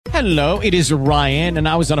Hello, it is Ryan, and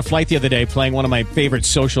I was on a flight the other day playing one of my favorite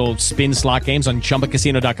social spin slot games on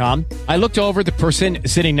ChumbaCasino.com. I looked over at the person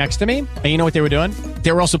sitting next to me, and you know what they were doing?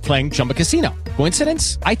 They were also playing Chumba Casino.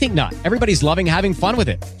 Coincidence? I think not. Everybody's loving having fun with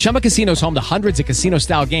it. Chumba Casino is home to hundreds of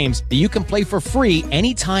casino-style games that you can play for free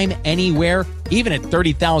anytime, anywhere, even at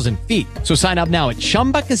 30,000 feet. So sign up now at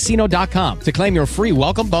ChumbaCasino.com to claim your free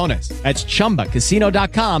welcome bonus. That's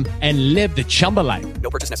ChumbaCasino.com and live the Chumba life.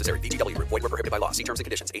 No purchase necessary. VGW. Void where prohibited by law. See terms and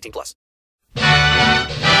conditions. 18 plus.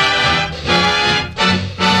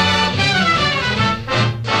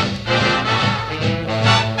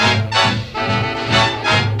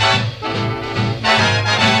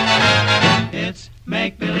 It's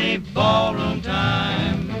make-believe ballroom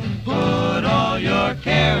time. Put all your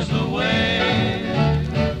cares away.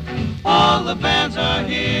 All the bands are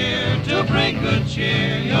here to bring good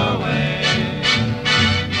cheer your way.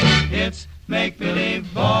 It's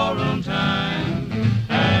make-believe ballroom time,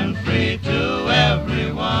 and free to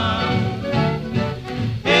everyone.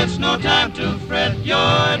 It's no time to fret, your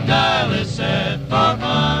dial is set for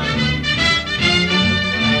fun.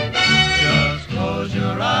 Just close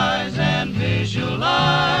your eyes and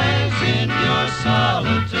visualize in your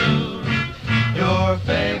solitude. Your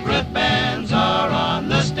favorite bands are on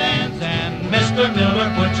the stands, and Mr. Miller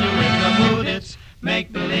put you in the mood. It's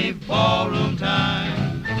make-believe ballroom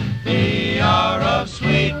time, the hour of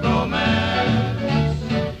sweet romance.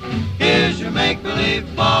 Here's your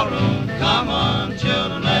make-believe ballroom. Come on,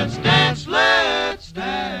 children, let's dance, let's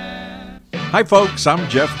dance. Hi, folks. I'm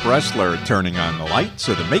Jeff Bressler, turning on the lights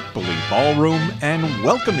of the Make-Believe Ballroom and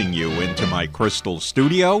welcoming you into my crystal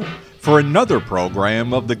studio for another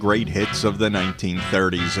program of the great hits of the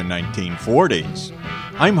 1930s and 1940s.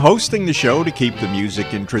 I'm hosting the show to keep the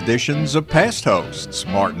music and traditions of past hosts,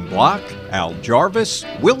 Martin Block, Al Jarvis,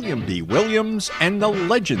 William B. Williams, and the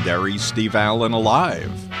legendary Steve Allen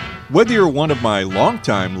alive. Whether you're one of my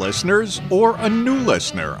longtime listeners or a new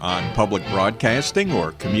listener on public broadcasting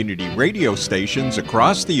or community radio stations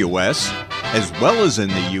across the U.S., as well as in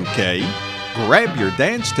the U.K., grab your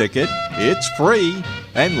dance ticket, it's free,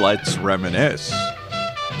 and let's reminisce.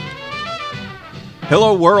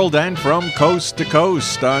 Hello, world, and from coast to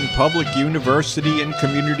coast on public, university, and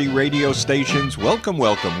community radio stations. Welcome,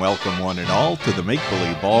 welcome, welcome, one and all, to the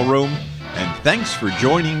Make-Believe Ballroom. And thanks for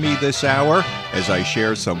joining me this hour as I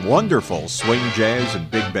share some wonderful swing, jazz, and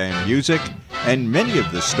big band music, and many of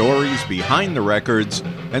the stories behind the records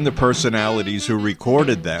and the personalities who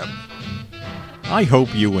recorded them. I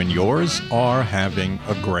hope you and yours are having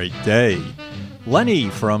a great day. Lenny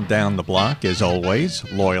from down the block, as always,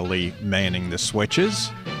 loyally manning the switches,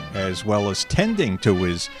 as well as tending to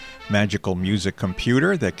his magical music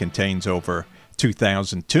computer that contains over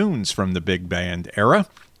 2,000 tunes from the big band era.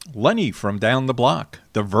 Lenny from down the block,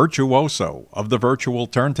 the virtuoso of the virtual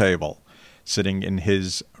turntable, sitting in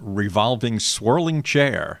his revolving, swirling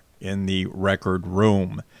chair in the record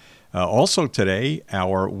room. Also today,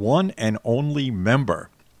 our one and only member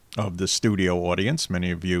of the studio audience. Many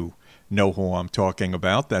of you know who I'm talking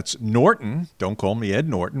about. That's Norton. Don't call me Ed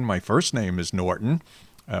Norton. My first name is Norton.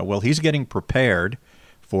 Well, he's getting prepared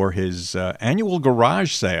for his annual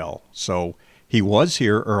garage sale. So he was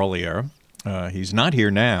here earlier. He's not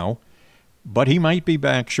here now, but he might be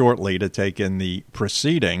back shortly to take in the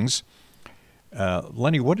proceedings.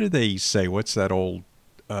 Lenny, what do they say? What's that old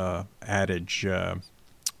adage?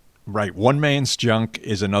 Right, one man's junk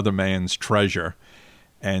is another man's treasure.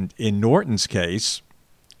 And in Norton's case,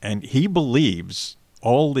 and he believes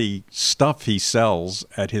all the stuff he sells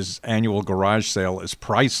at his annual garage sale is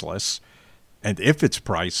priceless. And if it's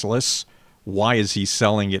priceless, why is he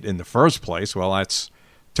selling it in the first place? Well, that's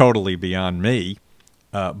totally beyond me.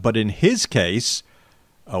 But in his case,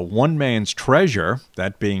 one man's treasure,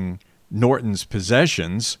 that being Norton's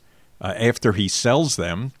possessions, after he sells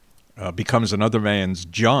them, becomes another man's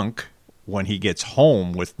junk when he gets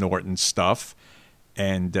home with Norton's stuff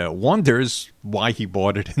and wonders why he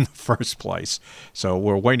bought it in the first place. So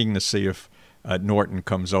we're waiting to see if Norton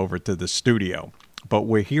comes over to the studio. But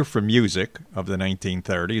we're here for music of the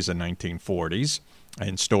 1930s and 1940s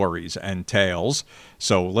and stories and tales.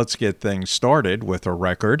 So let's get things started with a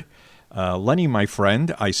record. Lenny, my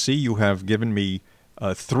friend, I see you have given me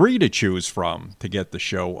 3 to choose from to get the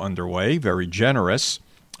show underway. Very generous.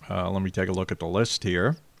 Let me take a look at the list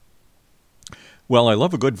here. Well, I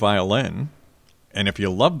love a good violin. And if you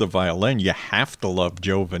love the violin, you have to love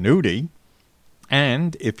Joe Venuti.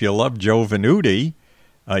 And if you love Joe Venuti,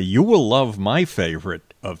 you will love my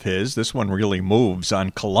favorite of his. This one really moves. On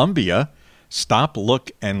Columbia, Stop,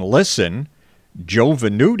 Look, and Listen, Joe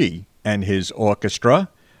Venuti and his orchestra,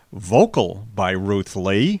 vocal by Ruth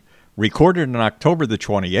Lee, recorded on October the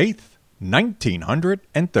 28th,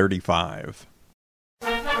 1935.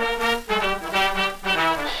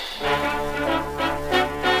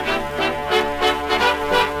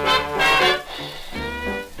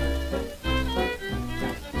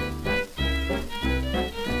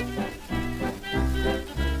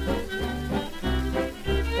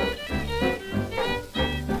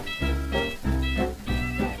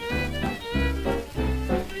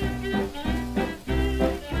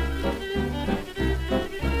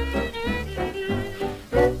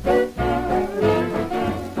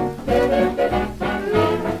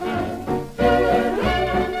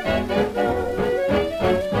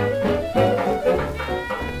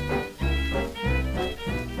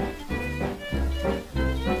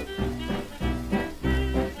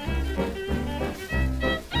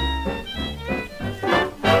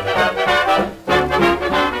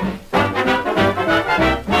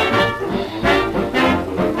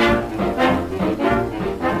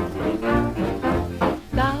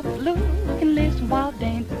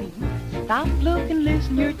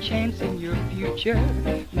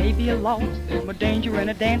 Maybe a loss, there's more danger in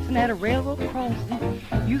a dancing at a railroad crossing.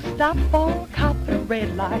 You stop for a cop at a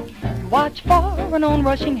red light, you watch for an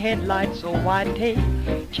onrushing headlight. So why take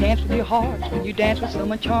chance with your heart? When you dance with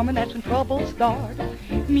someone charming, that's when trouble starts.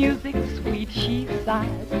 Music sweet, she sighs,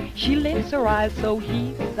 she lifts her eyes, so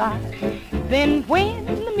he sighs. Then when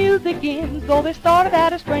the music ends, though they started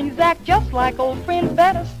out as strangers, act just like old friends.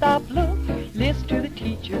 Better stop, look, listen to the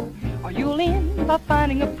teacher, or you'll end by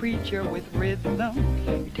finding a preacher with rhythm.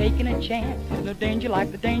 You're taking a chance, there's no danger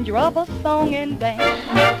like the danger of a song and dance.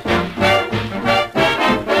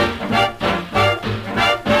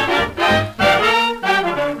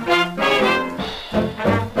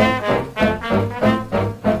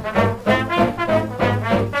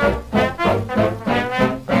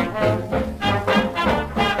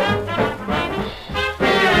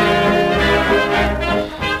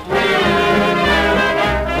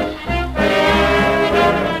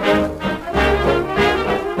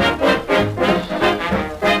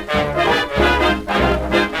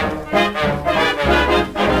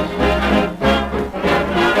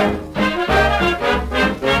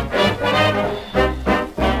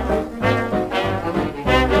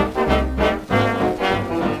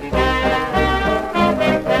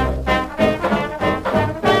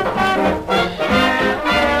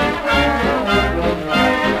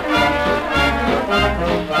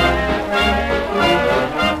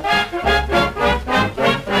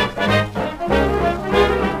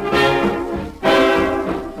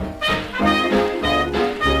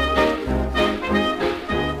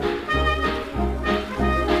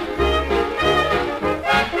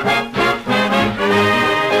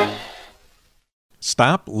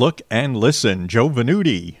 Stop, Look, and Listen, Joe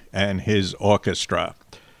Venuti and his orchestra.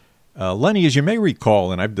 Lenny, as you may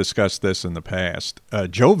recall, and I've discussed this in the past,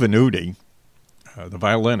 Joe Venuti, the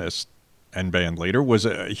violinist and band leader, was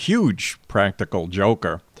a huge practical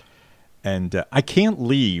joker. And I can't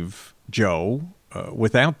leave Joe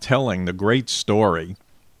without telling the great story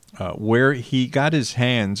where he got his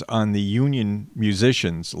hands on the union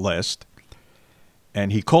musicians list,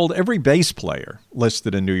 and he called every bass player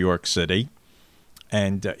listed in New York City,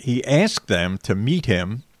 and he asked them to meet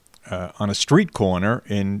him on a street corner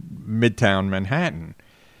in Midtown Manhattan.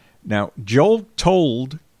 Now, Joel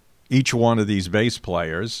told each one of these bass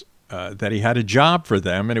players that he had a job for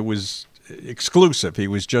them, and it was exclusive. He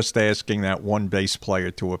was just asking that one bass player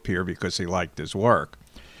to appear because he liked his work.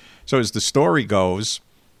 So as the story goes,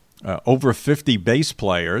 over 50 bass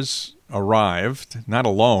players arrived, not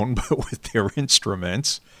alone, but with their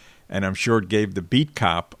instruments, and I'm sure it gave the beat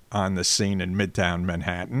cop on the scene in Midtown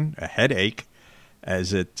Manhattan a headache,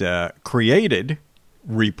 as it reportedly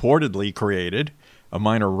created, a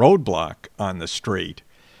minor roadblock on the street.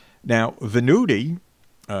 Now, Venuti,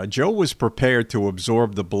 Joe was prepared to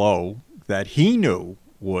absorb the blow that he knew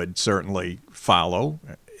would certainly follow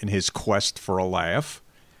in his quest for a laugh.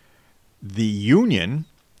 The union,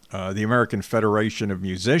 the American Federation of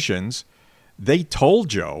Musicians, they told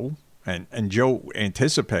Joe, and Joe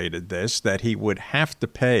anticipated this, that he would have to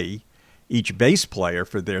pay each bass player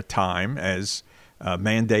for their time as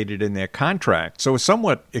mandated in their contract. So a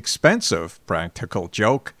somewhat expensive practical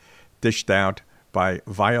joke dished out by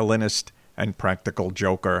violinist and practical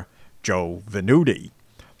joker Joe Venuti.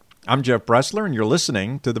 I'm Jeff Bressler, and you're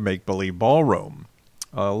listening to the Make Believe Ballroom.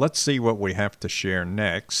 Let's see what we have to share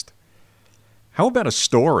next. How about a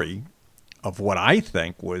story of what I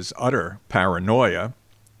think was utter paranoia?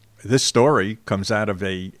 This story comes out of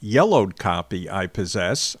a yellowed copy I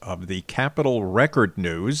possess of the Capitol Record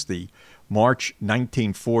News, the March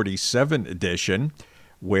 1947 edition,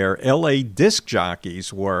 where L.A. disc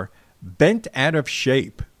jockeys were bent out of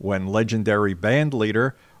shape when legendary band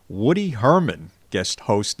leader Woody Herman guest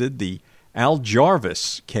hosted the Al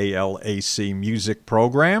Jarvis KLAC music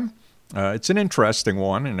program. It's an interesting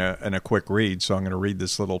one and a quick read, so I'm going to read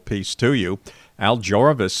this little piece to you. Al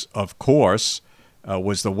Jarvis, of course,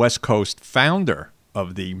 was the West Coast founder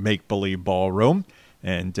of the Make Believe Ballroom,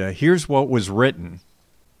 and here's what was written.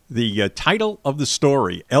 The title of the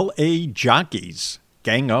story, L.A. Jockeys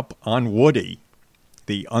Gang Up on Woody.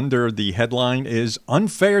 Under the headline is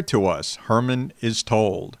Unfair to Us, Herman is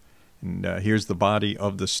Told. And here's the body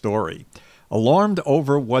of the story. Alarmed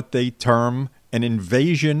over what they term an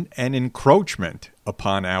invasion and encroachment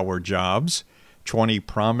upon our jobs, 20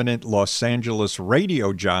 prominent Los Angeles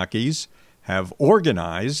radio jockeys have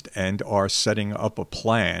organized and are setting up a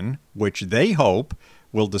plan which they hope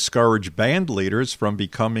will discourage band leaders from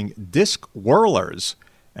becoming disc whirlers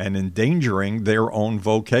and endangering their own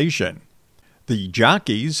vocation. The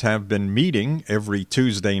jockeys have been meeting every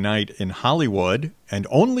Tuesday night in Hollywood, and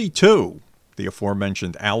only two, the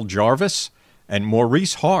aforementioned Al Jarvis and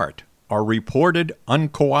Maurice Hart, are reported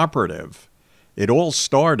uncooperative. It all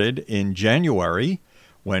started in January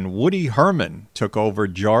when Woody Herman took over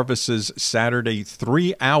Jarvis's Saturday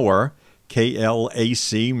 3-hour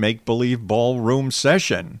KLAC Make-Believe Ballroom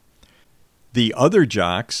session. The other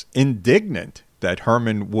jocks, indignant that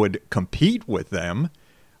Herman would compete with them,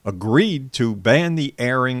 agreed to ban the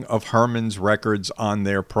airing of Herman's records on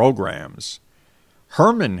their programs.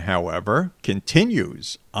 Herman, however,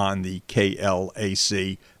 continues on the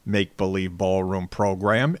KLAC Make-Believe Ballroom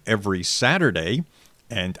program every Saturday,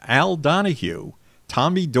 and Al Donahue,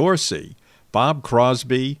 Tommy Dorsey, Bob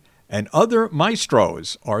Crosby, and other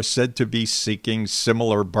maestros are said to be seeking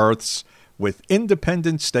similar berths with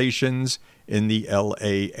independent stations in the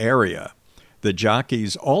L.A. area. The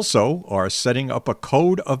jockeys also are setting up a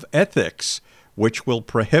code of ethics which will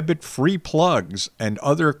prohibit free plugs and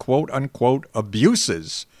other quote-unquote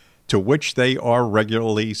abuses to which they are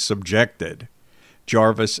regularly subjected.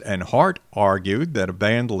 Jarvis and Hart argued that a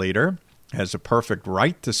band leader has a perfect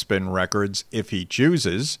right to spin records if he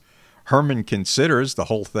chooses. Herman considers the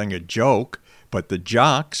whole thing a joke, but the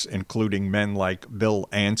jocks, including men like Bill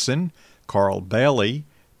Anson, Carl Bailey,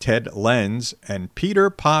 Ted Lenz, and Peter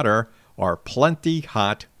Potter, are plenty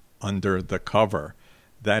hot under the cover.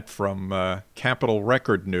 That from Capitol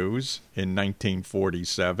Record News in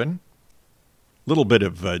 1947. Little bit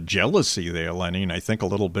of jealousy there, Lenny, and I think a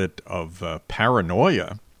little bit of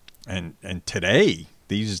paranoia. And today,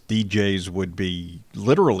 these DJs would be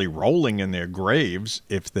literally rolling in their graves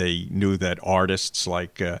if they knew that artists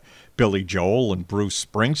like Billy Joel and Bruce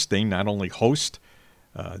Springsteen not only host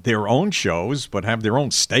their own shows, but have their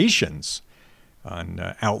own stations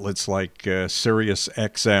on outlets like Sirius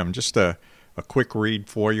XM. Just a quick read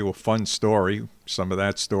for you, a fun story, some of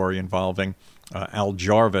that story involving Al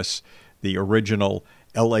Jarvis, the original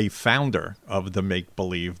L.A. founder of the Make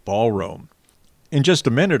Believe Ballroom. In just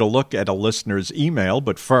a minute, a look at a listener's email,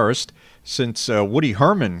 but first, since Woody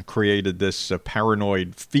Herman created this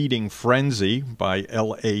paranoid feeding frenzy by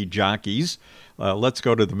L.A. jockeys, let's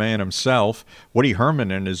go to the man himself. Woody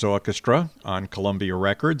Herman and his orchestra on Columbia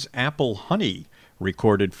Records, Apple Honey,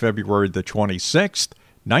 recorded February the 26th,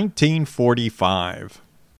 1945.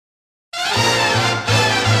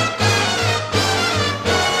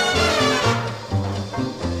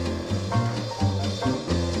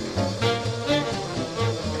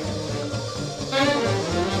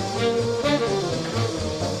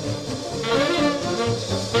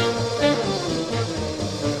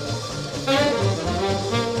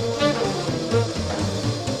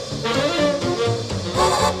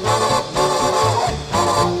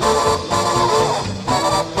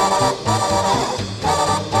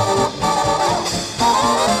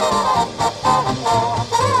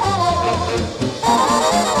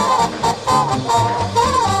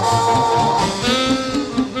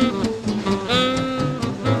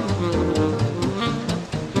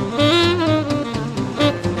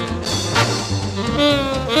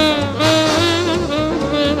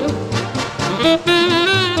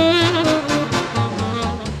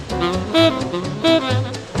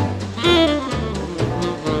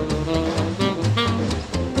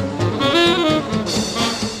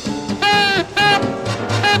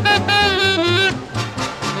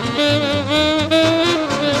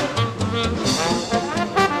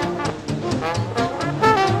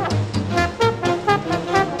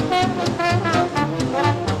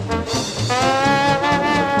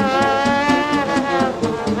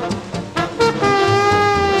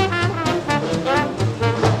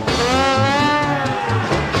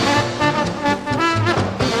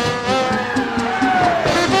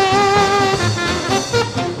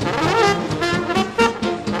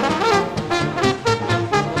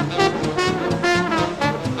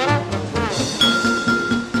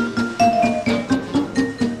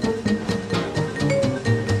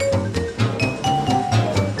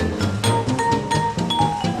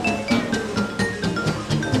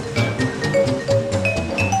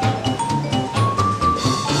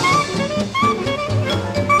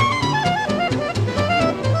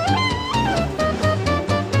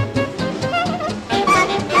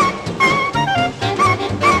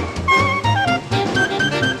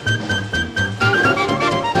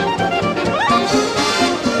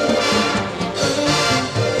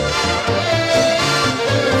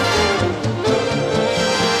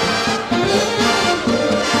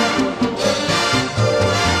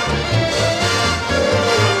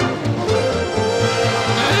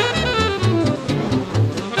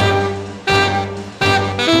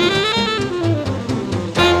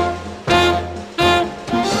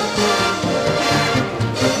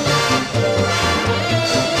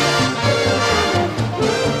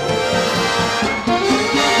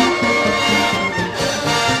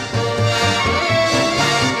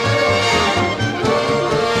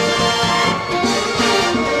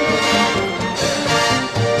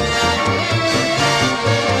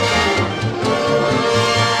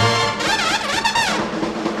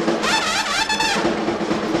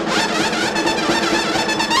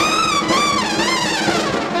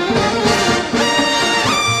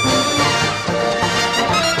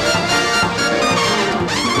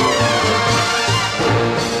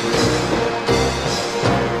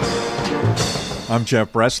 I'm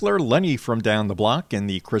Jeff Bressler, Lenny from down the block in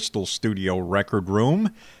the Crystal Studio Record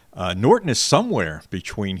Room. Norton is somewhere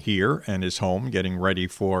between here and his home getting ready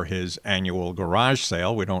for his annual garage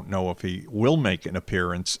sale. We don't know if he will make an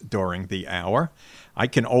appearance during the hour. I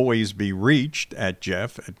can always be reached at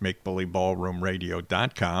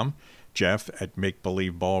jeff@makebelieveballroomradio.com,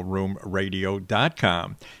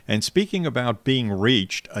 jeff@makebelieveballroomradio.com. And speaking about being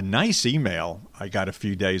reached, a nice email I got a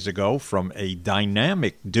few days ago from a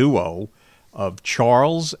dynamic duo of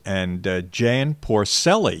Charles and Jan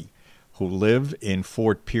Porcelli, who live in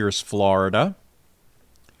Fort Pierce, Florida.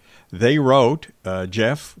 They wrote,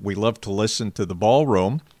 Jeff, we love to listen to the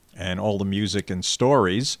ballroom and all the music and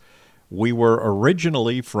stories. We were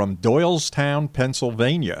originally from Doylestown,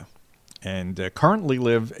 Pennsylvania, and currently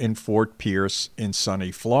live in Fort Pierce in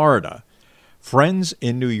sunny Florida. Friends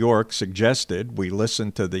in New York suggested we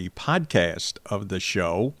listen to the podcast of the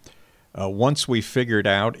show. Once we figured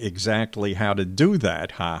out exactly how to do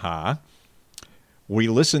that, we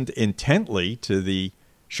listened intently to the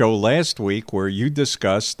show last week where you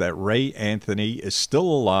discussed that Ray Anthony is still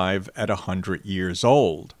alive at 100 years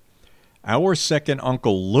old. Our second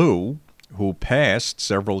uncle Lou, who passed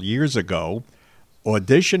several years ago,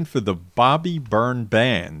 auditioned for the Bobby Byrne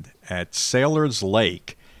Band at Sailor's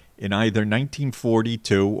Lake in either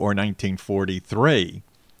 1942 or 1943.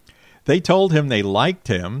 They told him they liked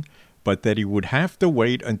him, but that he would have to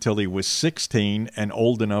wait until he was 16 and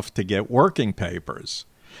old enough to get working papers.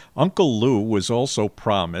 Uncle Lou was also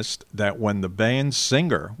promised that when the band's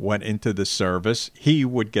singer went into the service, he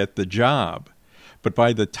would get the job. But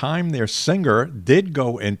by the time their singer did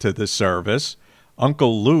go into the service,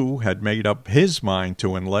 Uncle Lou had made up his mind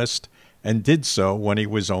to enlist and did so when he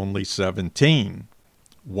was only 17.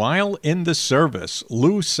 While in the service,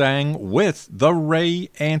 Lou sang with the Ray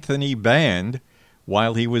Anthony Band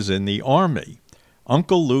while he was in the Army.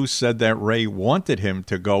 Uncle Lou said that Ray wanted him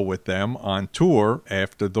to go with them on tour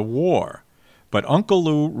after the war, but Uncle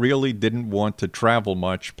Lou really didn't want to travel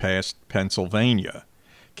much past Pennsylvania.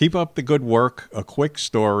 Keep up the good work, a quick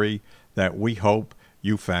story that we hope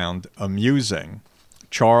you found amusing.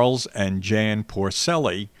 Charles and Jan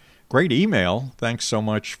Porcelli, great email. Thanks so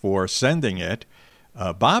much for sending it.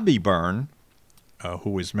 Bobby Byrne,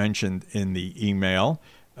 who was mentioned in the email,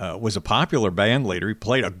 was a popular band leader. He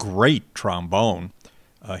played a great trombone.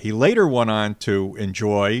 He later went on to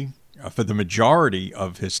enjoy, for the majority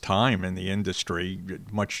of his time in the industry,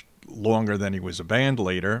 much longer than he was a band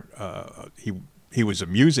leader, he was a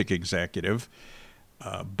music executive.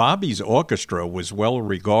 Bobby's orchestra was well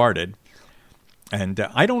regarded, and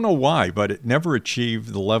I don't know why, but it never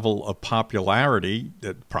achieved the level of popularity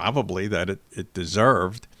that it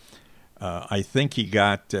deserved. I think he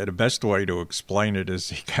got, the best way to explain it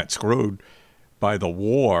is he got screwed by the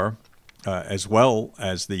war, as well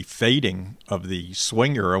as the fading of the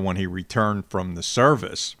swing era when he returned from the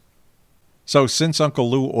service. So since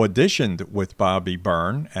Uncle Lou auditioned with Bobby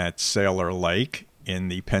Byrne at Sailor Lake in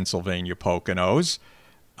the Pennsylvania Poconos,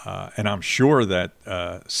 and I'm sure that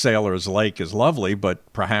Sailor's Lake is lovely,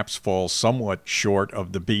 but perhaps falls somewhat short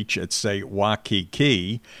of the beach at, say,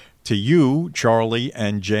 Waikiki, to you, Charlie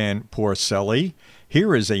and Jan Porcelli,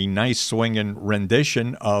 here is a nice swinging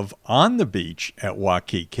rendition of On the Beach at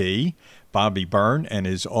Waikiki. Bobby Byrne and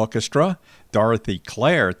his orchestra. Dorothy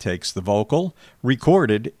Clare takes the vocal,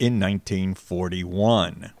 recorded in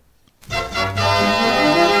 1941.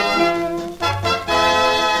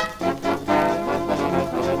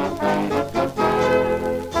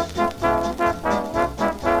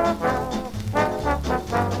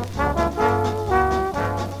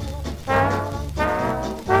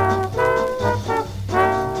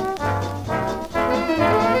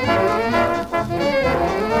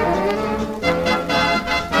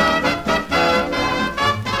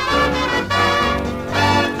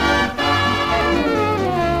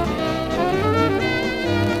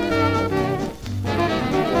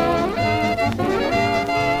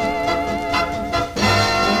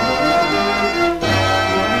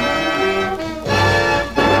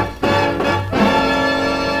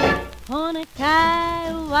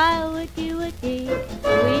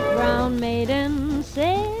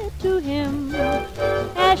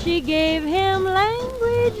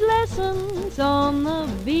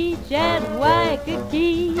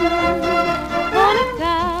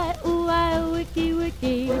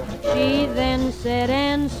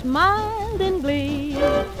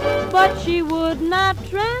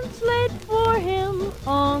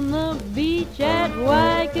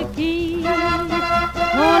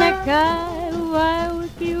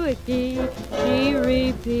 She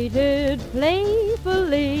repeated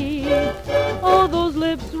playfully. Oh, those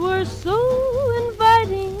lips were so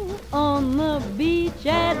inviting. on the beach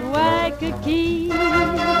at Waikiki.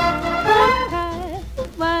 Sometimes,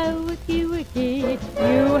 my wiki wiki,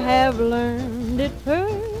 you have learned it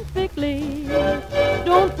perfectly.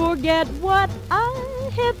 Don't forget what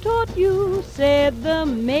I have taught you, said the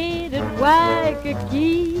maid at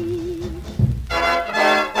Waikiki.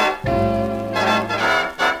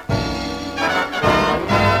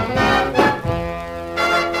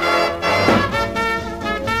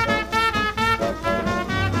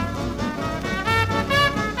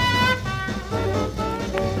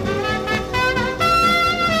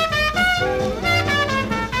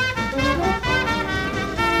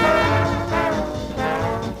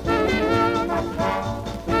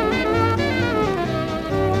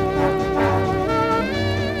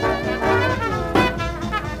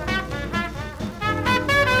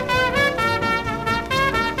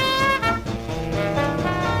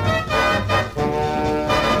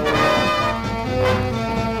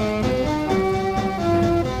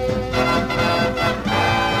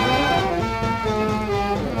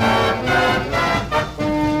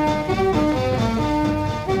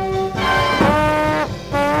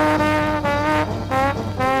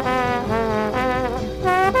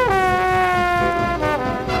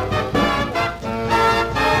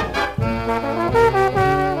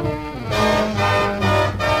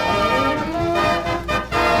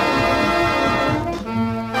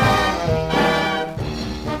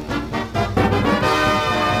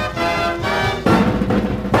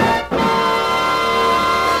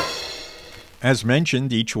 As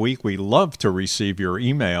mentioned, each week we love to receive your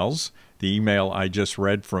emails. The email I just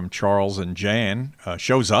read from Charles and Jan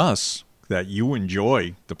shows us that you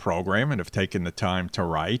enjoy the program and have taken the time to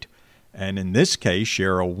write, and in this case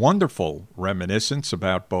share a wonderful reminiscence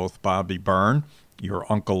about both Bobby Byrne, your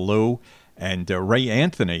Uncle Lou, and Ray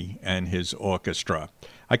Anthony and his orchestra.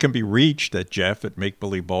 I can be reached at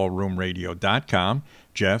jeff@makebelieveballroomradio.com,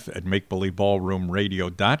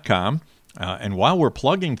 jeff@makebelieveballroomradio.com. And while we're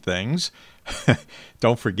plugging things,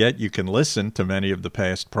 don't forget you can listen to many of the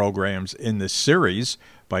past programs in this series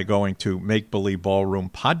by going to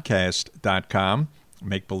makebelieveballroompodcast.com,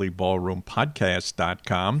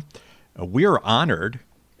 makebelieveballroompodcast.com. We are honored,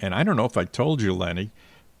 and I don't know if I told you, Lenny,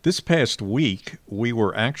 this past week we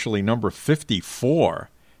were actually number 54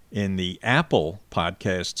 in the Apple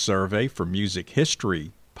Podcast Survey for Music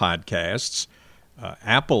History Podcasts.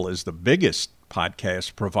 Apple is the biggest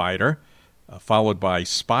podcast provider, followed by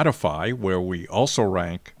Spotify, where we also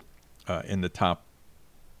rank in the top,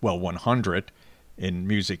 100 in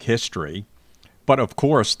music history. But, of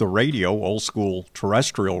course, the radio, old-school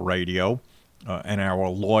terrestrial radio, and our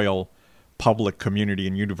loyal public, community,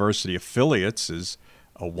 and university affiliates is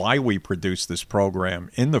why we produce this program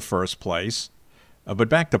in the first place. But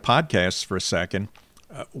back to podcasts for a second.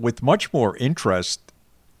 With much more interest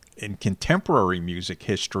in contemporary music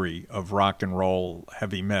history of rock and roll,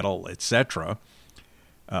 heavy metal, etc.,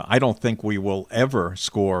 I don't think we will ever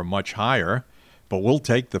score much higher, but we'll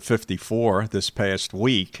take the 54 this past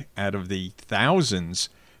week out of the thousands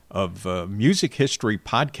of music history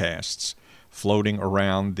podcasts floating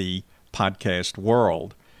around the podcast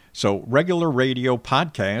world. So regular radio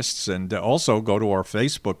podcasts, and also go to our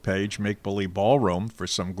Facebook page, Make Believe Ballroom, for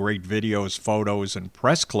some great videos, photos, and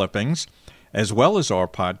press clippings, as well as our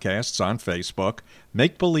podcasts on Facebook.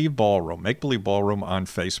 Make Believe Ballroom on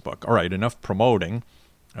Facebook. All right, enough promoting.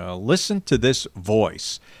 Listen to this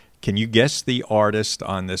voice. Can you guess the artist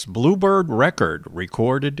on this Bluebird record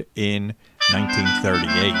recorded in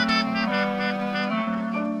 1938?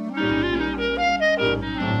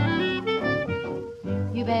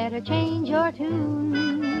 You better change your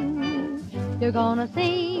tune. You're gonna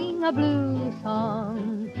sing a blues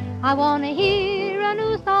song. I wanna hear a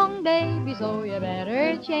new song, baby, so you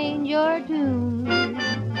better change your tune.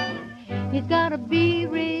 It's gotta be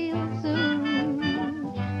real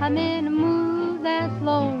soon. I'm in a mood that's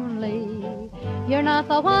lonely. You're not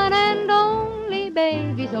the one and only,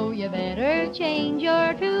 baby, so you better change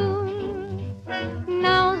your tune.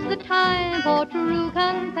 Now's the time for true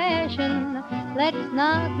confession. Let's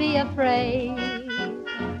not be afraid.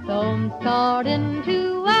 Don't start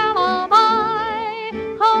into alibi.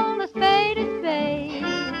 Call a spade a spade.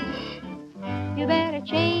 You better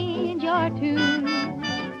change your tune.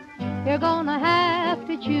 You're gonna have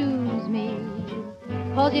to choose me.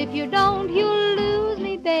 'Cause if you don't, you'll lose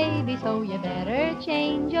me, baby. So you better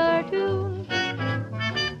change your tune.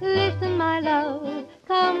 Listen, my love,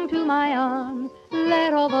 come to my arms.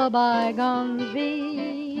 Let all the bygones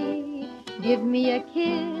be. Give me a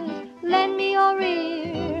kiss, lend me your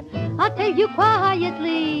ear. I'll tell you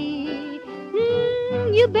quietly.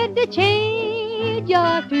 You better change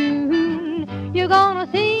your tune. You're gonna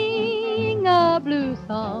sing sing a blues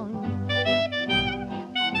song.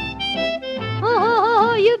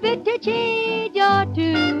 Oh, you better change your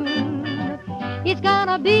tune. It's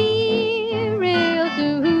gonna be real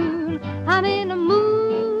soon. I'm in a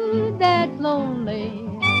mood that's lonely.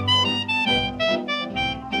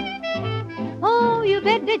 Oh, you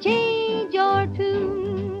better change your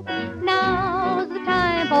tune. Now's the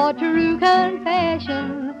time for true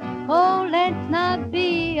confession. Oh, let's not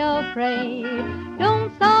be afraid.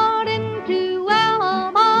 Don't start into well,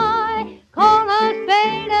 am I? Call a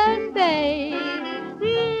spade a spade.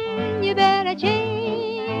 You better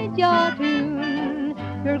change your tune.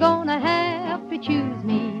 You're gonna have to choose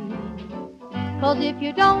me. 'Cause if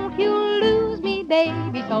you don't, you'll lose me,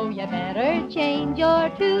 baby. So you better change your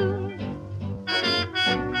tune.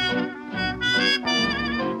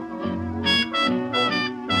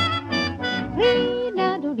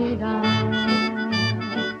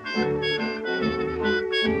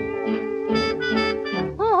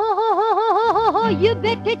 Oh, you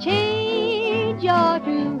better change your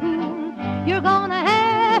tune. You're gonna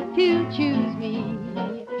have to choose me.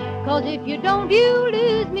 'Cause if you don't, you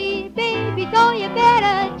lose me, baby. So you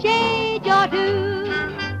better change your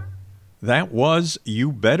tune. That was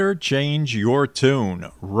You Better Change Your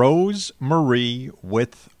Tune, Rose Marie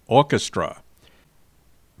with orchestra.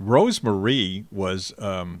 Rose Marie was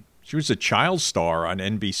she was a child star on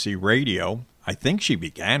NBC Radio. I think she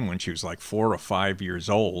began when she was like 4 or 5 years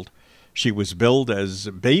old. She was billed as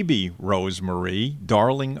Baby Rose Marie,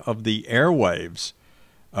 darling of the airwaves.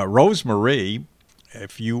 Rose Marie,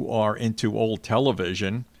 if you are into old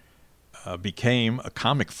television, became a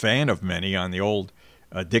comic fan of many on the old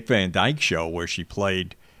Dick Van Dyke Show, where she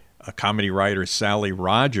played comedy writer Sally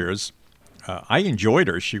Rogers. I enjoyed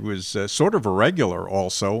her. She was sort of a regular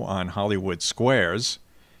also on Hollywood Squares.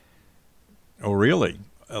 Oh, really?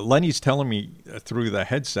 Lenny's telling me through the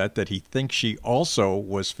headset that he thinks she also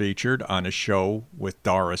was featured on a show with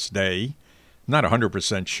Doris Day. I'm not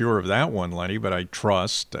 100% sure of that one, Lenny, but I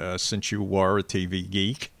trust, since you were a TV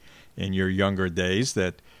geek in your younger days,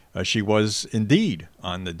 that she was indeed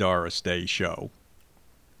on the Doris Day show.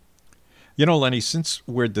 You know, Lenny, since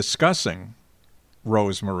we're discussing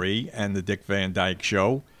Rose Marie and the Dick Van Dyke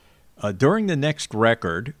Show, during the next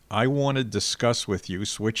record, I want to discuss with you,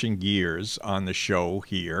 switching gears on the show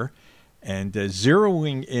here, and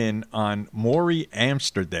zeroing in on Maury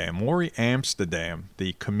Amsterdam. Maury Amsterdam,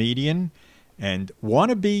 the comedian and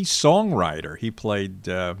wannabe songwriter. He played,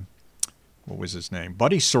 what was his name?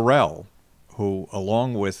 Buddy Sorrell, who,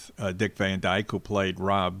 along with Dick Van Dyke, who played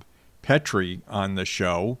Rob Petrie on the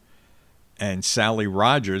show, and Sally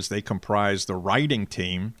Rogers, they comprised the writing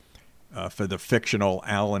team for the fictional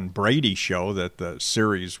Alan Brady show that the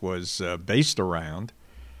series was based around.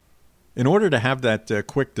 In order to have that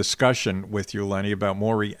quick discussion with you, Lenny, about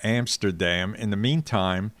Maury Amsterdam, in the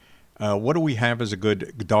meantime, what do we have as a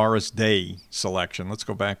good Doris Day selection? Let's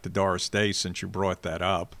go back to Doris Day since you brought that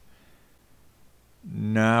up.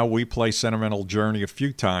 Now, we play Sentimental Journey a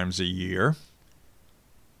few times a year.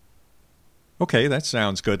 Okay, that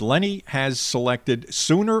sounds good. Lenny has selected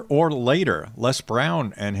Sooner or Later, Les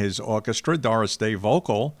Brown and his orchestra, Doris Day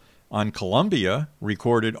vocal, on Columbia,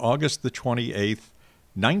 recorded August the 28th,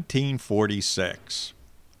 1946.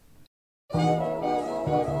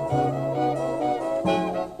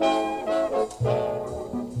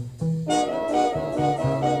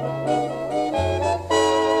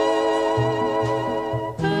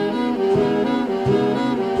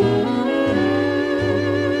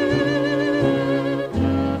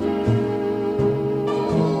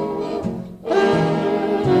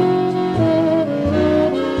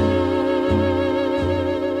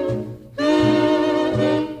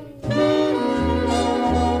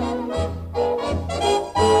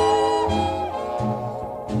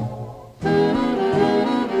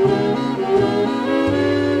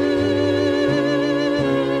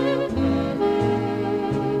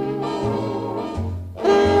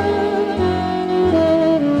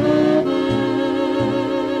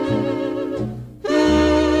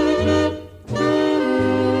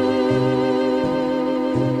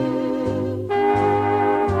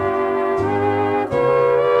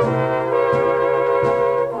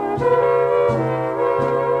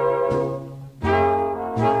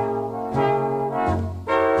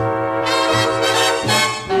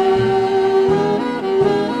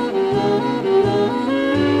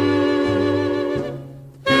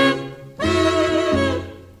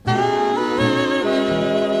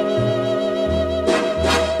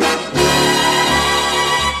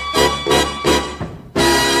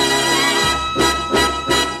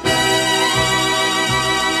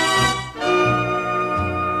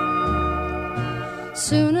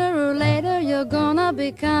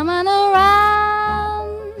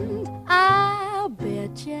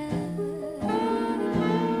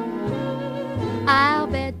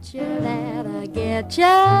 let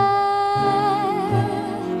ya.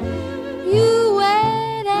 You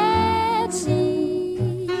wait and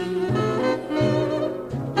see.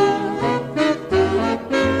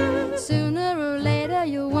 Sooner or later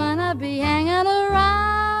you wanna be hanging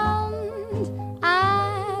around.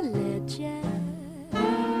 I'll let ya.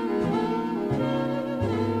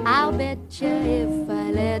 I'll bet ya if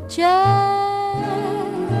I let ya.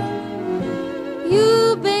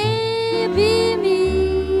 You baby me.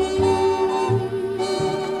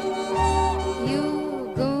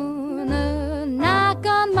 You gonna knock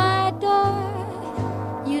on my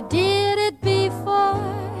door. You did it before.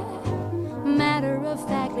 Matter of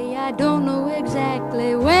factly, I don't know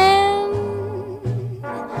exactly when,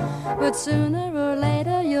 but sooner or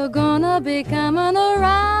later you're gonna be coming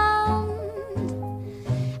around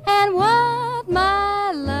and want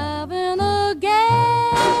my loving again.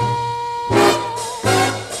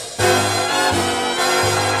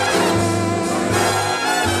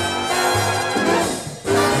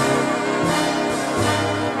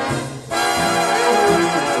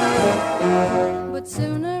 But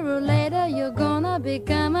sooner or later you're gonna be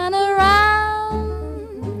coming around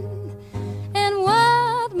and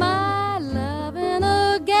want my loving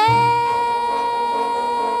again.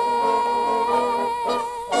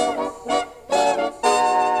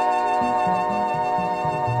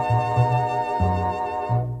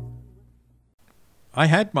 I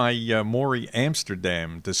had my Maury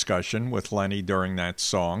Amsterdam discussion with Lenny during that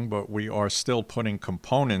song, but we are still putting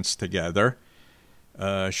components together.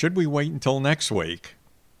 Should we wait until next week?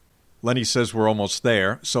 Lenny says we're almost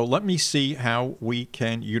there, so let me see how we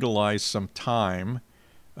can utilize some time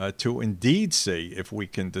to indeed see if we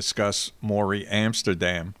can discuss Maury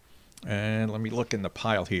Amsterdam. And let me look in the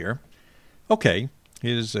pile here. Okay,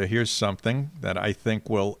 here's something that I think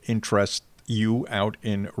will interest you out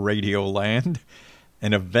in Radio Land.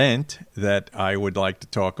 An event that I would like to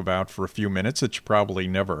talk about for a few minutes that you probably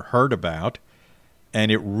never heard about. And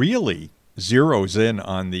it really zeroes in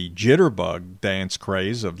on the jitterbug dance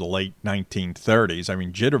craze of the late 1930s. I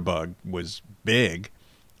mean, jitterbug was big,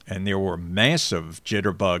 and there were massive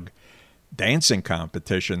jitterbug dancing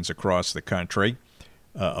competitions across the country.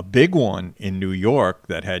 A big one in New York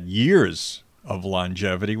that had years of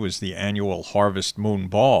longevity was the annual Harvest Moon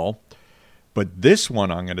Ball. But this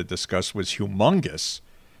one I'm going to discuss was humongous.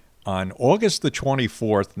 On August the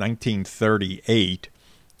 24th, 1938,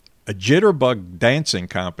 a jitterbug dancing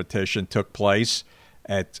competition took place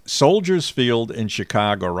at Soldiers Field in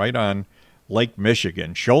Chicago, right on Lake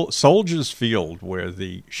Michigan. Soldiers Field, where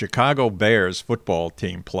the Chicago Bears football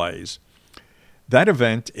team plays. That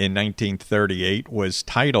event in 1938 was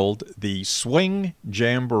titled the Swing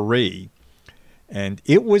Jamboree, and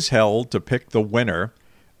it was held to pick the winner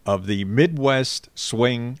of the Midwest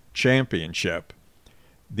Swing Championship.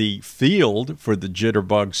 The field for the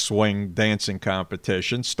Jitterbug Swing dancing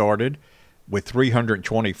competition started with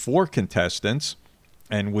 324 contestants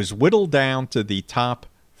and was whittled down to the top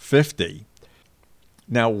 50.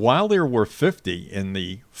 Now, while there were 50 in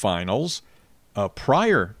the finals,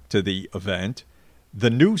 prior to the event, the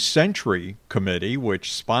New Century Committee,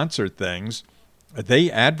 which sponsored things, they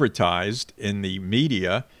advertised in the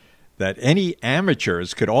media that any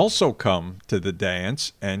amateurs could also come to the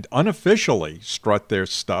dance and unofficially strut their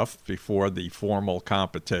stuff before the formal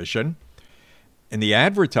competition. And the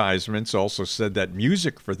advertisements also said that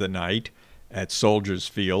music for the night at Soldiers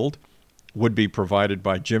Field would be provided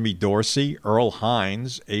by Jimmy Dorsey, Earl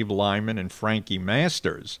Hines, Abe Lyman, and Frankie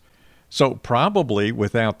Masters. So probably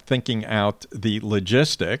without thinking out the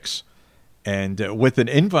logistics, and with an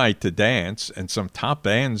invite to dance and some top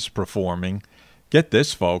bands performing, get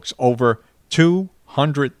this, folks, over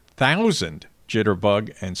 200,000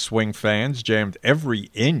 Jitterbug and Swing fans jammed every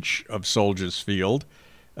inch of Soldiers Field,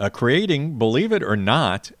 creating, believe it or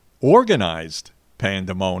not, organized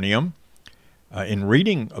pandemonium. In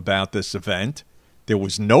reading about this event, there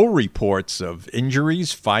was no reports of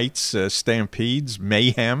injuries, fights, stampedes,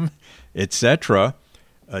 mayhem, etc.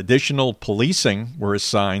 Additional policing were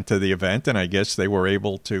assigned to the event, and I guess they were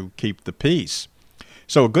able to keep the peace.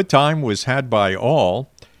 So a good time was had by all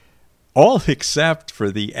except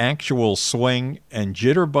for the actual swing and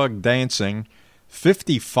jitterbug dancing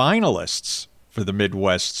 50 finalists for the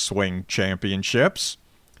Midwest Swing Championships.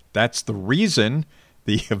 That's the reason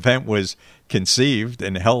the event was conceived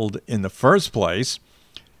and held in the first place.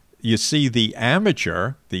 You see, the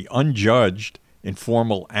amateur, the unjudged,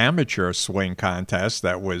 informal amateur swing contest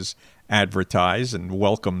that was advertised and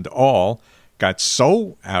welcomed all got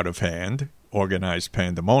so out of hand, organized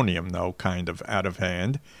pandemonium, though, kind of out of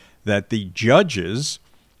hand, that the judges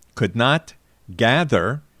could not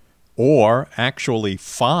gather or actually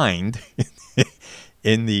find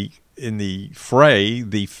in the fray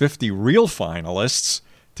the 50 real finalists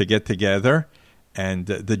to get together, and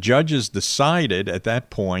the judges decided at that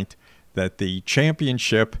point that the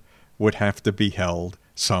championship would have to be held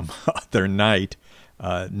some other night.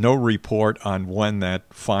 No report on when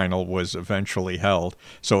that final was eventually held.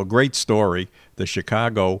 So a great story, the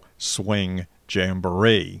Chicago Swing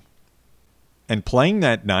Jamboree. And playing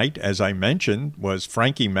that night, as I mentioned, was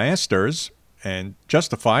Frankie Masters, and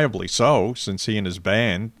justifiably so, since he and his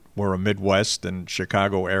band were a Midwest and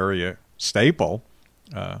Chicago area staple.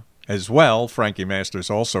 As well, Frankie Masters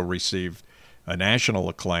also received a national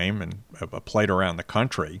acclaim and played around the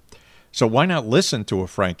country. So why not listen to a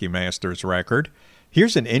Frankie Masters record?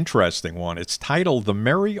 Here's an interesting one. It's titled The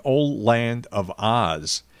Merry Old Land of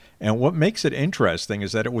Oz. And what makes it interesting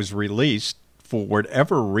is that it was released for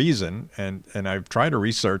whatever reason, and I've tried to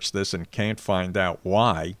research this and can't find out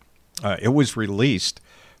why. It was released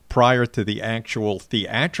prior to the actual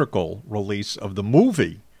theatrical release of the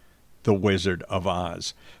movie The Wizard of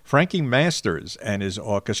Oz. Frankie Masters and his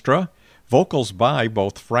orchestra, vocals by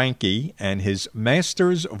both Frankie and his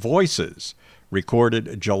Masters Voices,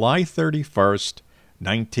 recorded July 31st,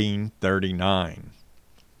 1939.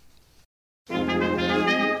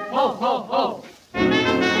 Ho, ho, ho!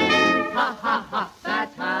 Ha, ha, ha!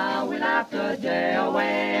 That's how we laughed a day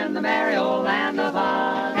away in the merry old land of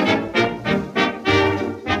Oz.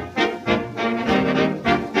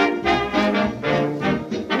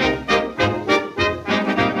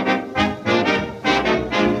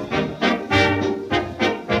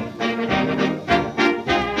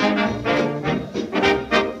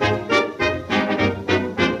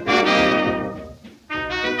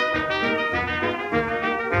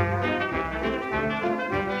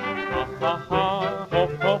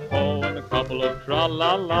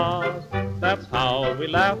 Tra-la-las, that's how we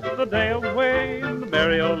laughed the day away in the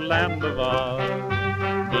merry old land of Oz.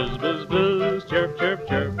 Buzz, buzz, buzz, chirp, chirp,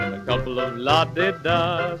 chirp, and a couple of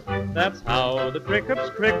la-di-das. That's how the crickets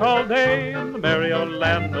crick all day in the merry old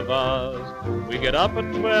land of Oz. We get up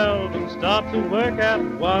at 12 and start to work at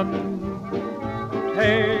 1.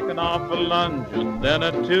 Taking off for lunch and then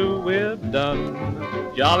at 2 we're done.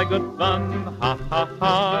 Jolly good fun, ha ha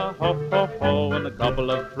ha, ho ho ho, and a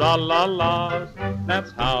couple of tra-la-las.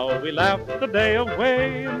 That's how we laughed the day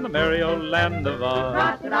away in the merry old land of Oz.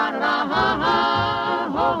 Ra-da-da-da-da, ha ha,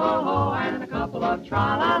 ho ho ho, and a couple of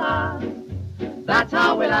tra-la-las. That's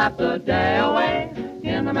how we laughed the day away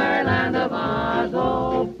in the merry land of Oz.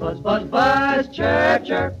 Oh, buzz, buzz, buzz, chirp,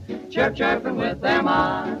 chirp, chirp, chirping with their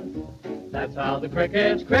moths. That's how the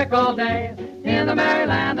crickets crick all day in the merry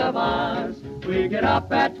land of Oz. We get up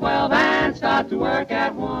at 12 and start to work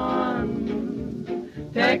at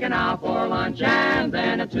 1. Taking out for lunch and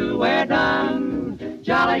then at 2 we're done.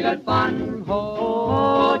 Jolly good fun,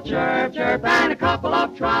 ho, chirp, chirp, and a couple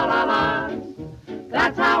of tra-la-las.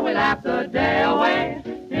 That's how we laugh the day away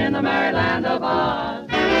in the merry land of Oz.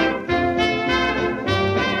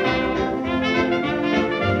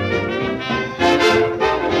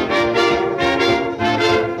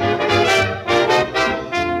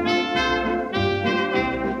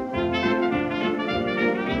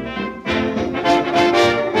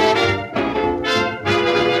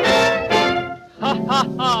 Ha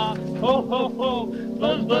ha, ho ho ho,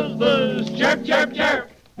 buzz buzz buzz, chirp chirp chirp.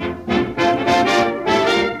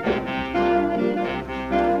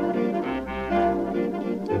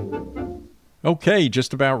 Okay,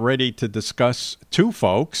 just about ready to discuss two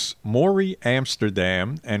folks, Maury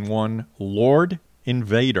Amsterdam and one Lord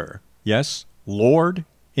Invader. Yes, Lord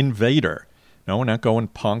Invader. No, we're not going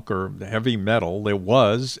punk or heavy metal. There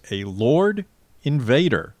was a Lord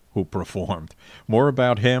Invader who performed. More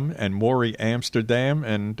about him and Maury Amsterdam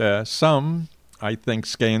and some, I think,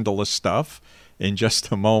 scandalous stuff in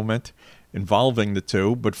just a moment involving the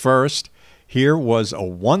two. But first, here was a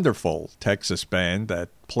wonderful Texas band that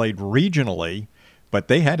played regionally, but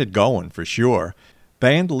they had it going for sure.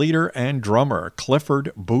 Band leader and drummer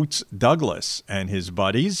Clifford Boots Douglas and his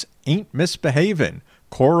buddies Ain't Misbehavin',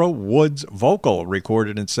 Cora Wood's vocal,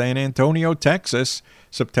 recorded in San Antonio, Texas,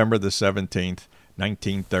 September the 17th,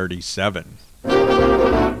 1937.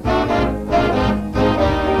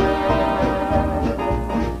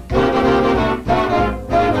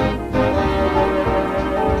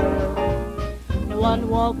 No one to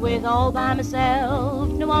walk with all by myself,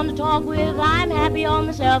 no one to talk with, I'm happy on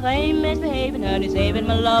myself. I ain't misbehaving, honey, saving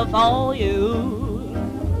my love for you.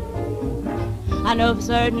 I know for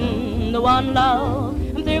certain the one love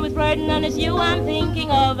I'm through with flirting, and it's you I'm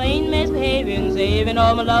thinking of. I ain't misbehaving, saving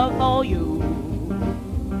all my love for you.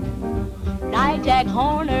 Like Jack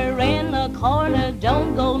Horner in the corner,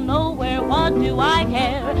 don't go nowhere. what do I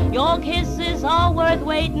care? Your kisses are worth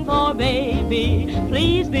waiting for, baby.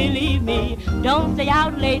 Please believe me. Don't stay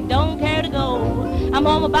out late, don't care to go. I'm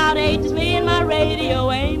home about 8, just me and my radio.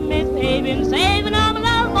 Ain't misbehaving, saving all my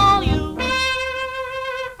love for you.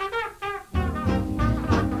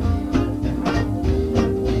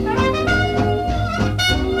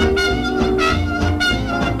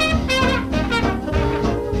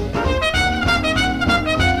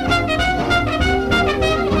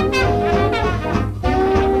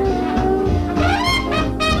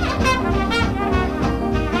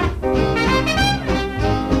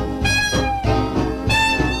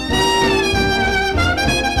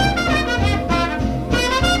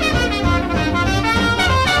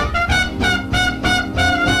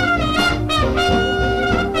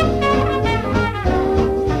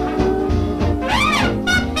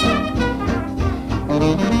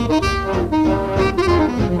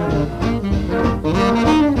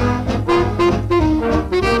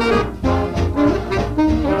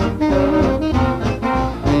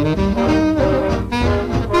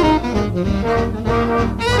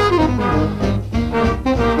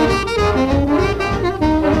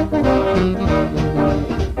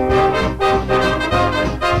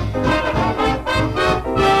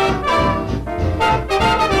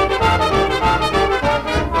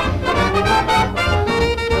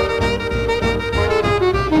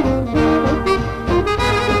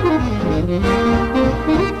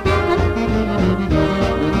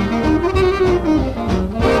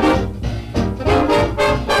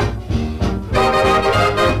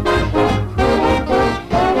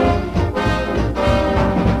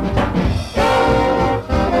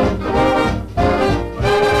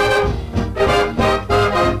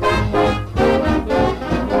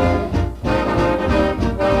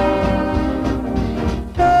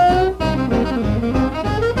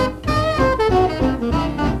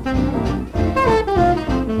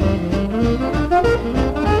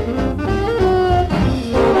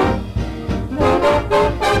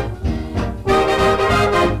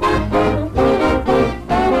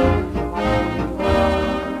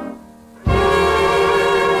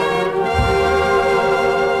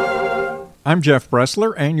 I'm Jeff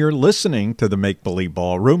Bressler, and you're listening to the Make Believe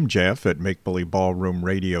Ballroom. Jeff at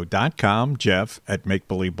MakeBelieveBallroomRadio.com. Jeff at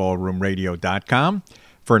MakeBelieveBallroomRadio.com.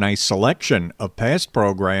 For a nice selection of past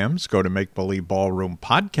programs, go to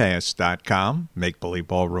MakeBelieveBallroomPodcast.com,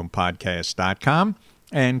 MakeBelieveBallroomPodcast.com.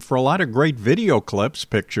 And for a lot of great video clips,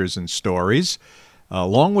 pictures, and stories,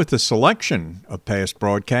 along with a selection of past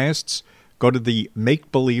broadcasts, go to the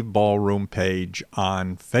Make Believe Ballroom page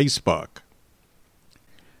on Facebook.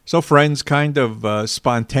 So, friends, kind of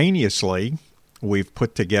spontaneously, we've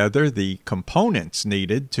put together the components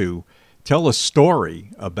needed to tell a story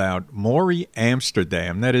about Maury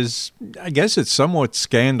Amsterdam that is, I guess it's somewhat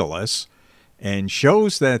scandalous and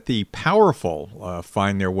shows that the powerful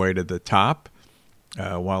find their way to the top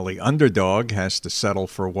while the underdog has to settle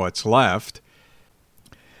for what's left.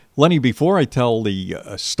 Lenny, before I tell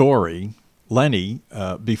the story,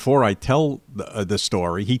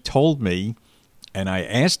 he told me, and I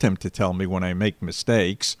asked him to tell me when I make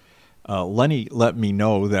mistakes. Lenny let me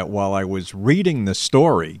know that while I was reading the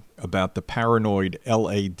story about the paranoid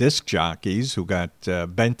L.A. disc jockeys who got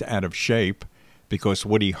bent out of shape because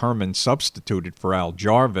Woody Herman substituted for Al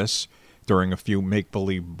Jarvis during a few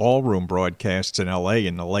make-believe ballroom broadcasts in L.A.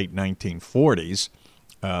 in the late 1940s,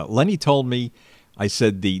 Lenny told me, I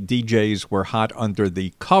said the DJs were hot under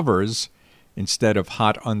the covers instead of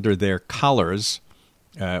hot under their collars.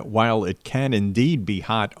 While it can indeed be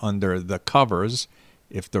hot under the covers,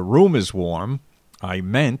 if the room is warm, I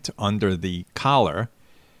meant under the collar.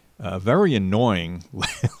 Very annoying,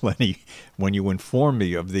 Lenny, when you inform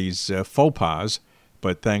me of these faux pas,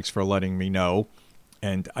 but thanks for letting me know.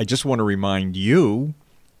 And I just want to remind you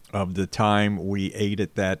of the time we ate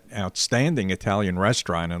at that outstanding Italian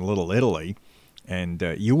restaurant in Little Italy, and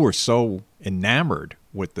you were so enamored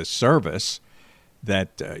with the service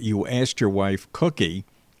that you asked your wife, Cookie,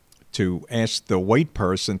 to ask the wait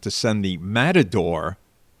person to send the matador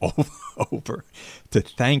over to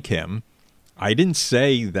thank him. I didn't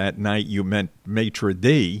say that night you meant maitre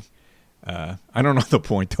d'. I don't know the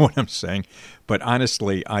point to what I'm saying, but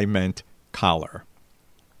honestly, I meant collar.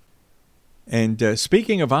 And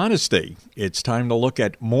speaking of honesty, it's time to look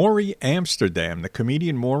at Maury Amsterdam, the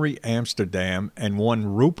comedian Maury Amsterdam, and one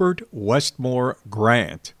Rupert Westmore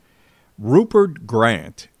Grant. Rupert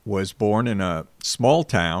Grant was born in a small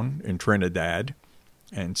town in Trinidad,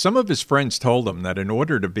 and some of his friends told him that in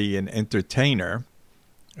order to be an entertainer,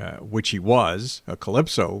 which he was, a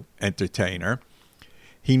calypso entertainer,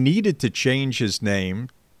 he needed to change his name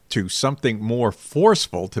to something more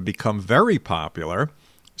forceful to become very popular.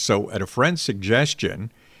 So at a friend's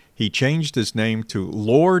suggestion, he changed his name to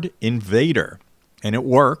Lord Invader, and it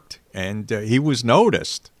worked, and he was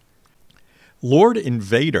noticed. Lord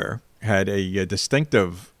Invader had a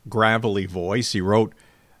distinctive gravelly voice. He wrote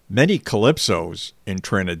many calypsos in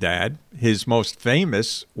Trinidad. His most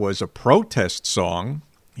famous was a protest song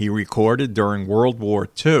he recorded during World War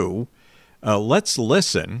II. Let's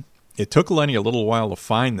listen. It took Lenny a little while to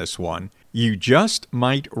find this one. You just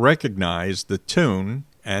might recognize the tune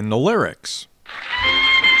and the lyrics.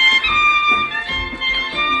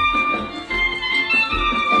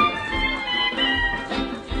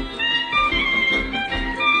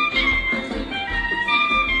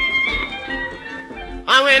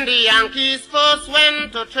 And when the Yankees first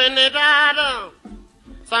went to Trinidad,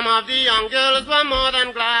 some of the young girls were more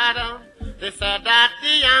than glad. They said that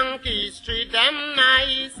the Yankees treat them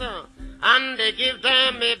nice, and they give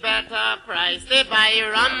them a better price. They buy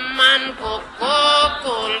rum and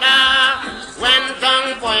Coca-Cola when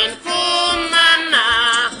down Point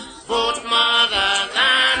Cumana, both mothers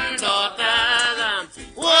and daughters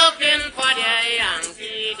working for their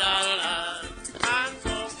Yankee dollars. And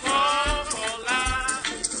Coca-Cola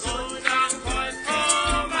going down Point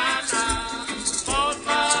Cumana, both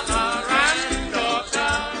mothers and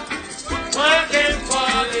daughters working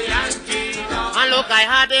for the Yankee dollars. And look, I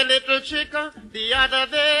had a little chick the other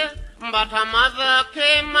day, but her mother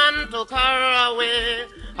came and took her away.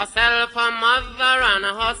 Herself, her mother, and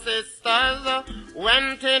her sisters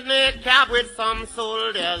went in a cab with some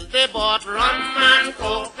soldiers. They bought rum and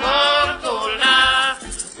Coca-Cola,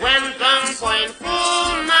 went down Point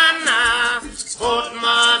Cumana, both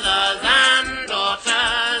mothers and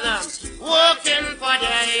daughters working for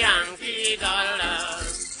their Yankee dollars.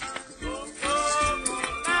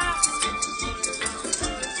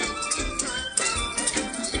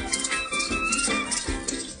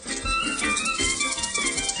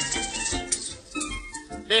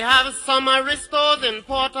 They have some aristos in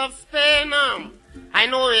Port of Spain. I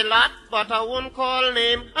know a lot, but I won't call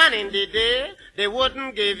name. And in the day, they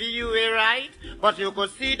wouldn't give you a right, but you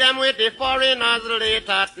could see them with the foreigners late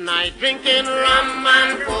at night, drinking rum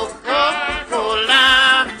and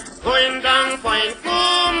Coca-Cola, going down Point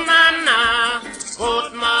Cumana,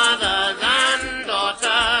 both mothers and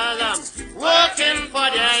daughters working for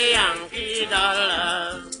their Yankee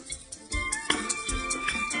dollars.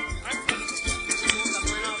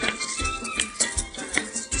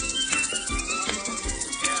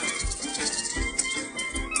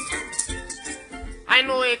 I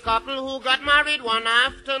know a couple who got married one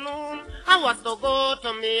afternoon. I was to go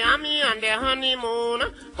to Miami on their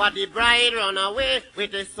honeymoon, but the bride ran away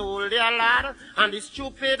with a soldier lad, and the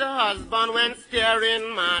stupid husband went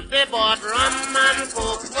staring mad. They bought rum and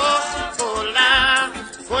Coca-Cola,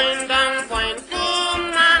 going down Point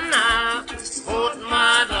Cumana, both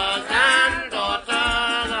mothers and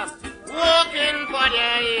daughters working for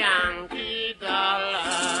their Yankee dollars.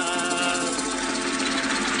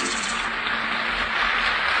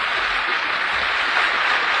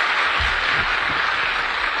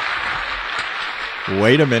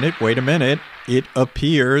 Wait a minute. It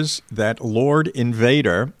appears that Lord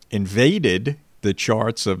Invader invaded the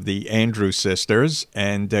charts of the Andrews Sisters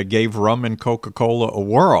and gave Rum and Coca-Cola a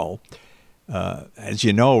whirl. As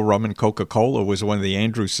you know, Rum and Coca-Cola was one of the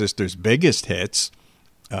Andrews Sisters' biggest hits.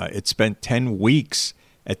 It spent 10 weeks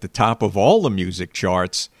at the top of all the music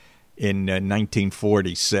charts in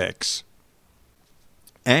 1946.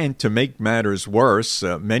 And to make matters worse,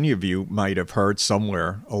 many of you might have heard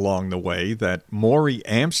somewhere along the way that Maury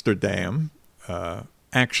Amsterdam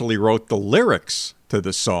actually wrote the lyrics to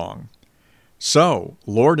the song. So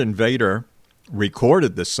Lord Invader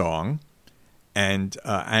recorded the song and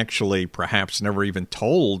actually perhaps never even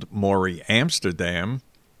told Maury Amsterdam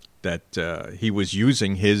that he was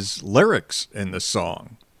using his lyrics in the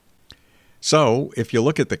song. So, if you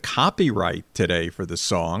look at the copyright today for the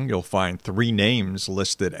song, you'll find 3 names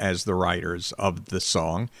listed as the writers of the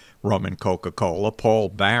song, Rum and Coca-Cola: Paul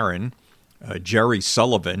Barron, Jerry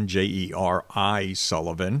Sullivan, Jeri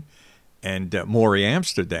Sullivan, and Maury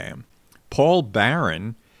Amsterdam. Paul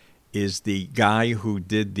Barron is the guy who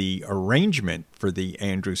did the arrangement for the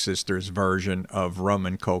Andrews Sisters version of Rum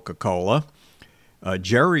and Coca-Cola.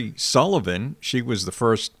 Jeri Sullivan, she was the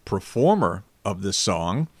first performer of the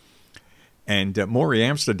song. And Maury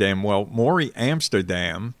Amsterdam, well, Maury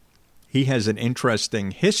Amsterdam, he has an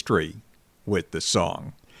interesting history with the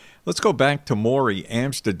song. Let's go back to Maury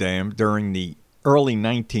Amsterdam during the early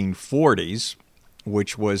 1940s,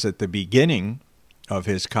 which was at the beginning of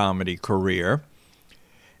his comedy career.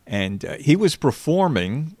 And he was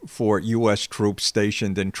performing for U.S. troops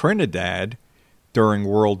stationed in Trinidad during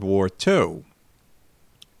World War II.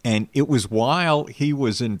 And it was while he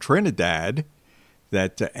was in Trinidad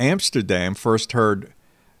that Amsterdam first heard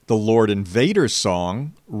the Lord Invader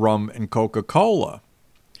song, Rum and Coca-Cola.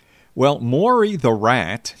 Well, Maury the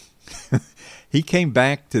Rat, he came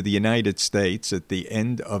back to the United States at the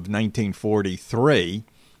end of 1943,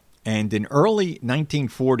 and in early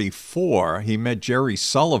 1944, he met Jerry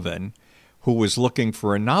Sullivan, who was looking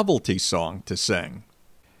for a novelty song to sing.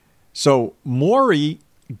 So Maury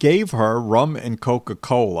gave her Rum and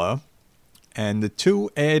Coca-Cola, and the two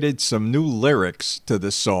added some new lyrics to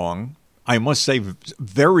the song. I must say,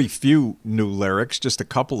 very few new lyrics, just a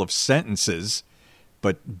couple of sentences.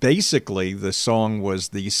 But basically, the song was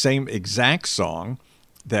the same exact song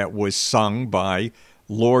that was sung by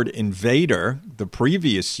Lord Invader the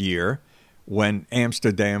previous year when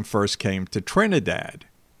Amsterdam first came to Trinidad.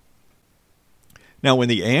 Now, when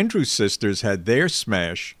the Andrews Sisters had their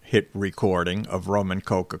smash hit recording of Rum and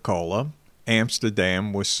Coca-Cola,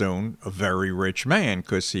 Amsterdam was soon a very rich man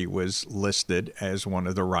because he was listed as one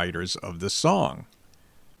of the writers of the song.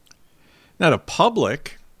 Now, the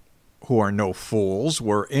public, who are no fools,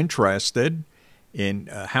 were interested in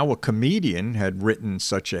how a comedian had written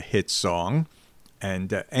such a hit song,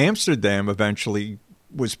 and Amsterdam eventually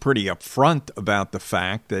was pretty upfront about the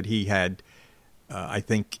fact that he had, I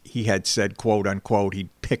think he had said, quote unquote, he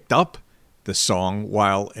picked up the song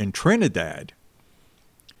while in Trinidad.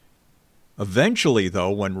 Eventually, though,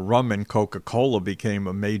 when Rum and Coca-Cola became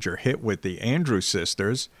a major hit with the Andrews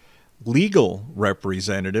Sisters, legal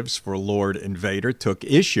representatives for Lord Invader took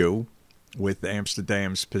issue with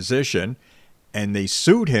Amsterdam's position, and they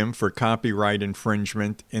sued him for copyright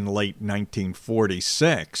infringement in late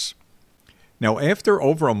 1946. Now, after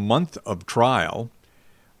over a month of trial,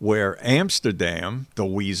 where Amsterdam, the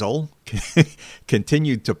weasel,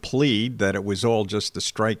 continued to plead that it was all just a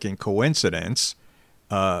striking coincidence,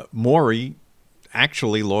 Maury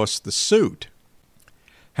actually lost the suit.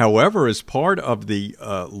 However, as part of the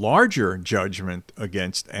larger judgment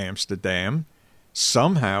against Amsterdam,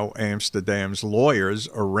 somehow Amsterdam's lawyers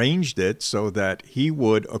arranged it so that he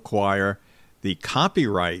would acquire the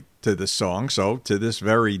copyright to the song. So to this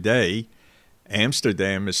very day,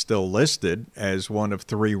 Amsterdam is still listed as one of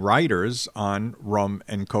 3 writers on Rum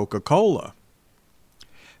and Coca-Cola.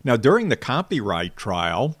 Now, during the copyright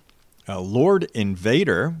trial, Lord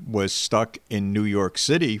Invader was stuck in New York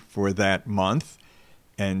City for that month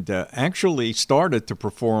and actually started to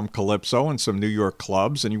perform calypso in some New York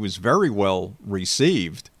clubs, and he was very well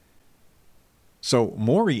received. So,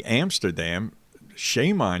 Maury Amsterdam,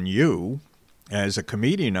 shame on you. As a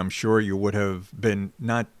comedian, I'm sure you would have been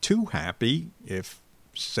not too happy if,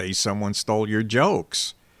 say, someone stole your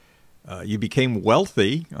jokes. You became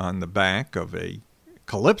wealthy on the back of a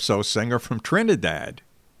calypso singer from Trinidad,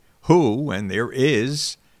 who, and there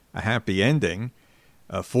is a happy ending,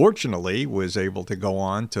 fortunately was able to go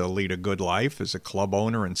on to lead a good life as a club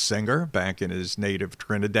owner and singer back in his native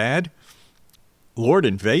Trinidad. Lord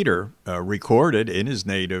Invader recorded in his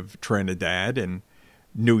native Trinidad and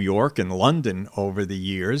New York and London over the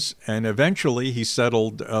years, and eventually he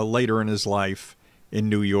settled later in his life in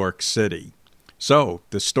New York City. So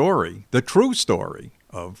the story, the true story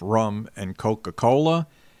of Rum and Coca-Cola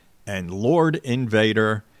and Lord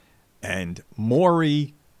Invader and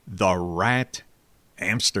Maury the Rat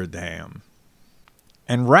Amsterdam.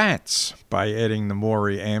 And rats, by adding the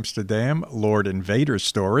Maury Amsterdam Lord Invader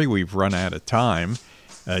story, we've run out of time.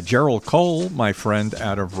 Gerald Cole, my friend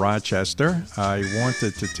out of Rochester, I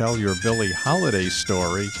wanted to tell your Billie Holiday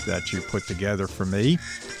story that you put together for me.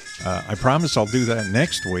 I promise I'll do that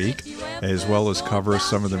next week, as well as cover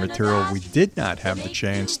some of the material we did not have the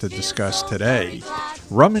chance to discuss today.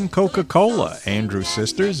 Rum and Coca-Cola, Andrews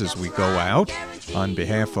Sisters, as we go out. On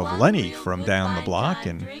behalf of Lenny from down the block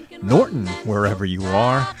and Norton, wherever you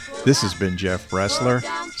are, this has been Jeff Bressler.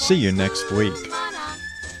 See you next week.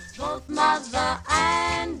 Both mother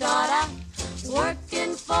and daughter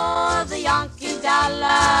working for the Yankee dollar.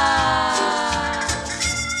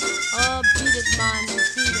 Oh, beat it, man,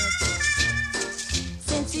 beat it.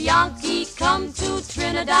 Since the Yankee come to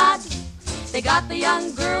Trinidad, they got the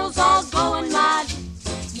young girls all going mad.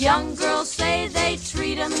 Young girls say they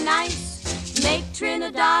treat 'em nice, make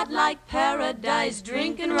Trinidad like paradise,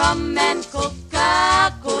 drinking rum and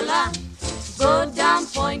Coca-Cola. Go down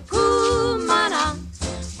Point Cumana,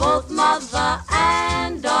 both mother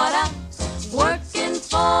and daughter working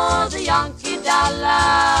for the Yankee dollar.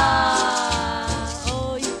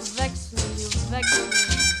 Oh, you vex me, you vex me.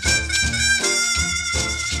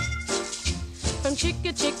 From chicken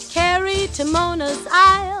a chick carry to Mona's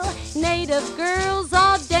Isle. Native girls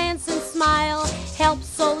all dance and smile. Help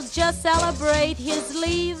soldier celebrate his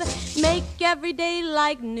leave. Make every day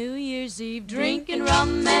like New Year's Eve. Drinking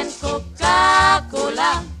rum and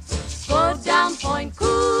Coca-Cola. Go down Point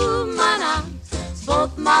Cumana.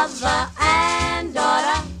 Both mother and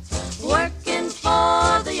daughter working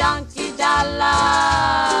for the Yankee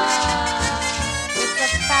dollar. It's a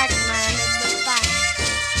fact, man, it's a fact.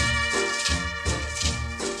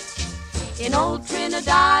 In old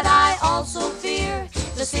Trinidad I also fear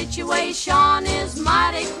the situation is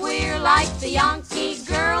mighty queer. Like the Yankee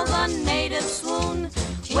girl, the native swoon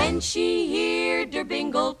when she heard her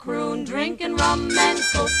bingle croon. Drinking rum and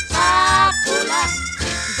Coca-Cola.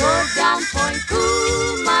 Go down Point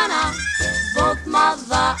Cumana. Both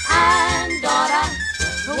mother and daughter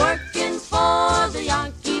working for the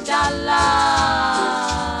Yankee dollar.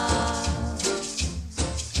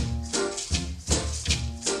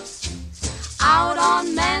 Out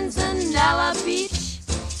on Manzanella Beach,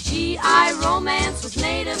 GI romance with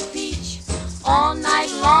native peach. All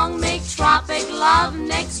night long make tropic love.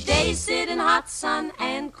 Next day sit in hot sun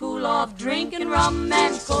and cool off. Drinking rum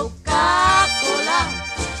and Coca-Cola.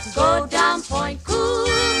 Go down Point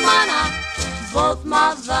Cumana. Both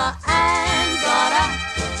mother and daughter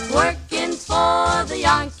working for the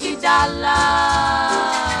Yankee dollar.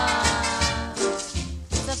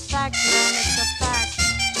 It's a fact, man, it's a fact.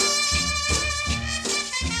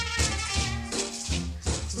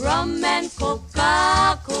 Rum and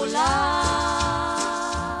Coca-Cola.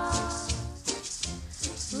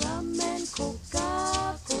 Rum and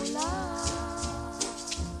Coca-Cola.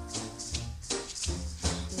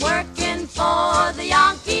 Working for the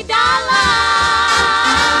Yankee dollar.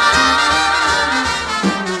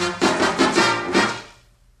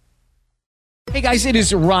 Hey guys, it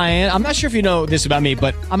is Ryan. I'm not sure if you know this about me,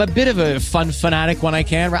 but I'm a bit of a fun fanatic when I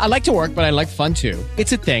can. I like to work, but I like fun too.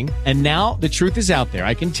 It's a thing. And now the truth is out there.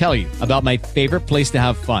 I can tell you about my favorite place to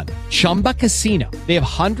have fun. Chumba Casino. They have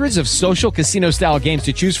hundreds of social casino style games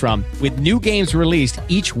to choose from with new games released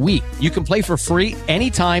each week. You can play for free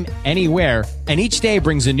anytime, anywhere. And each day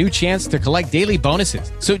brings a new chance to collect daily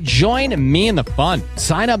bonuses. So join me in the fun.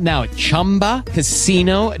 Sign up now at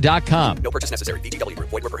ChumbaCasino.com. No purchase necessary. VGW Group.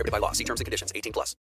 Void where prohibited by law. See terms and conditions. 18+.